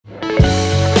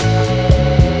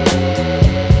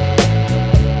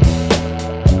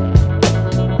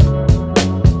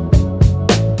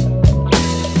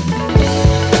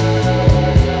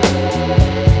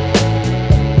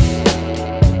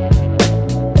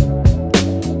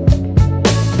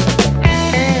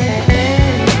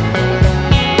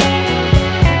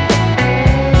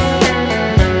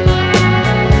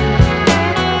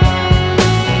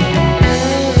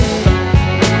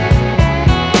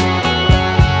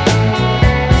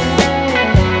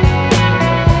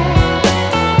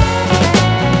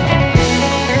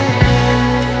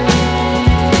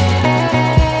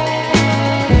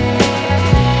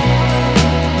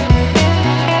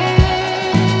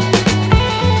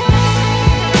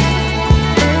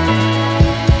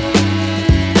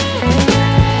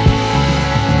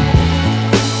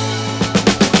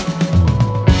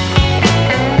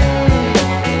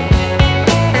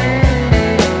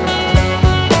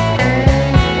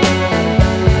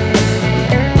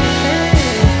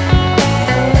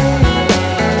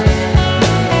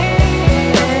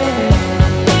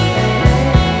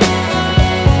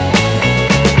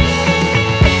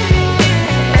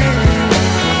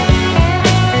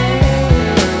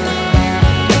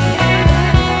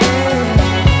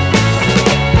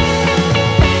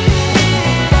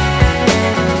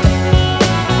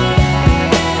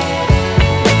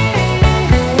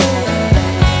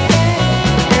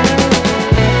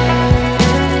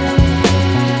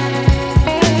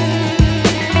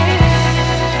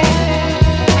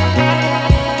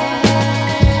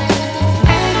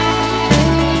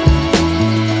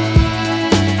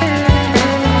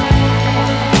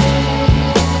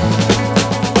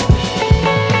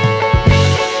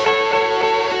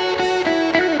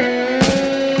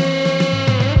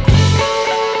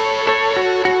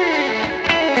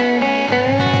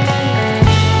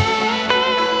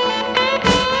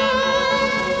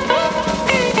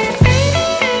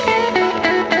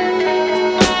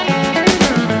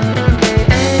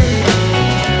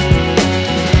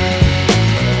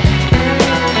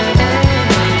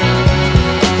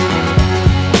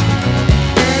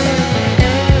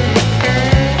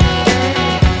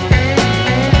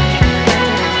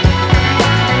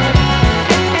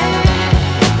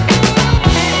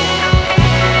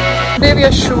we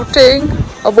are shooting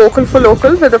a vocal for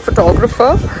local with a photographer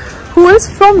who is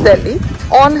from Delhi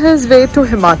on his way to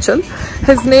Himachal.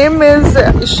 His name is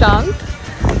Ishant.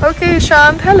 Okay,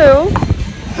 Ishant, hello.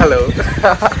 Hello.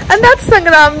 And that's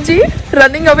Sangram ji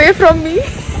running away from me.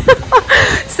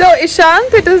 So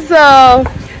Ishant, it is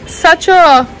such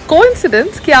a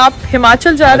coincidence कि आप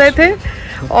हिमाचल जा रहे थे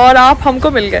और आप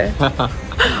हमको मिल गए.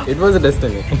 It was a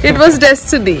destiny. It was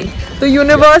destiny. तो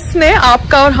यूनिवर्स ने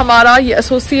आपका और हमारा ये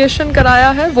एसोसिएशन कराया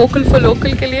है वोकल फॉर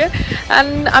लोकल के लिए,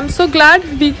 and I am so glad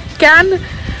we can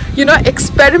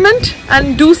experiment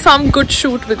and do some good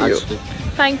shoot with you.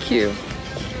 Thank you.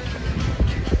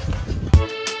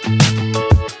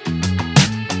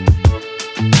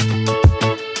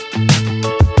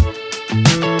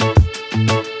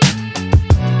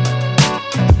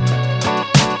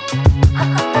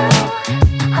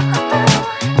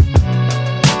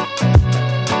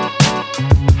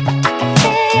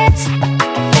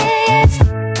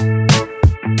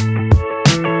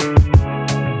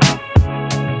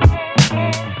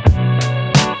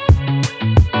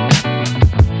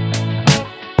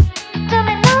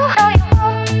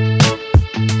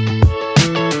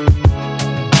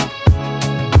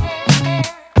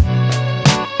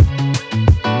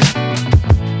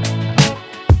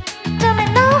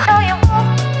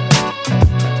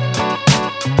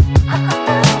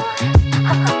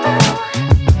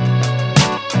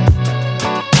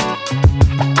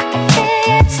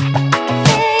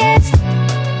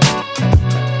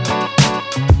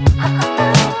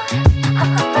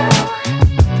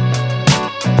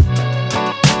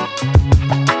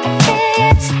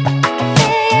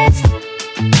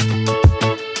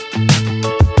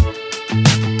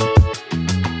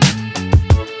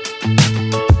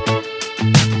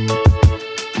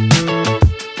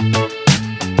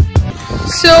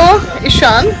 So,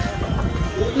 Ishan,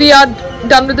 we are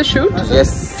done with the shoot.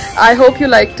 Yes. I hope you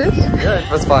liked it. Yeah,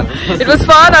 it was fun. It was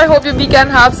fun. I hope we can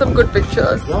have some good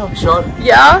pictures. Yeah, sure.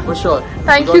 Yeah? For sure.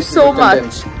 Thank you so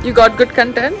much. You got good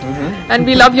content. And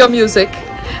we love your music.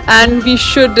 And we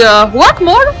should work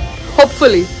more,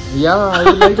 hopefully. Yeah, I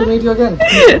would like to meet you again.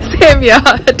 Same here.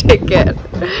 Take care.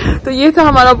 तो ये था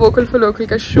हमारा vocal for local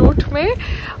का shoot में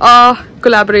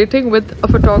collaborating with a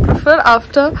photographer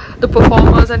after the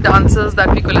performers and dancers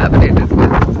that we collaborated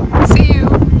with. See you.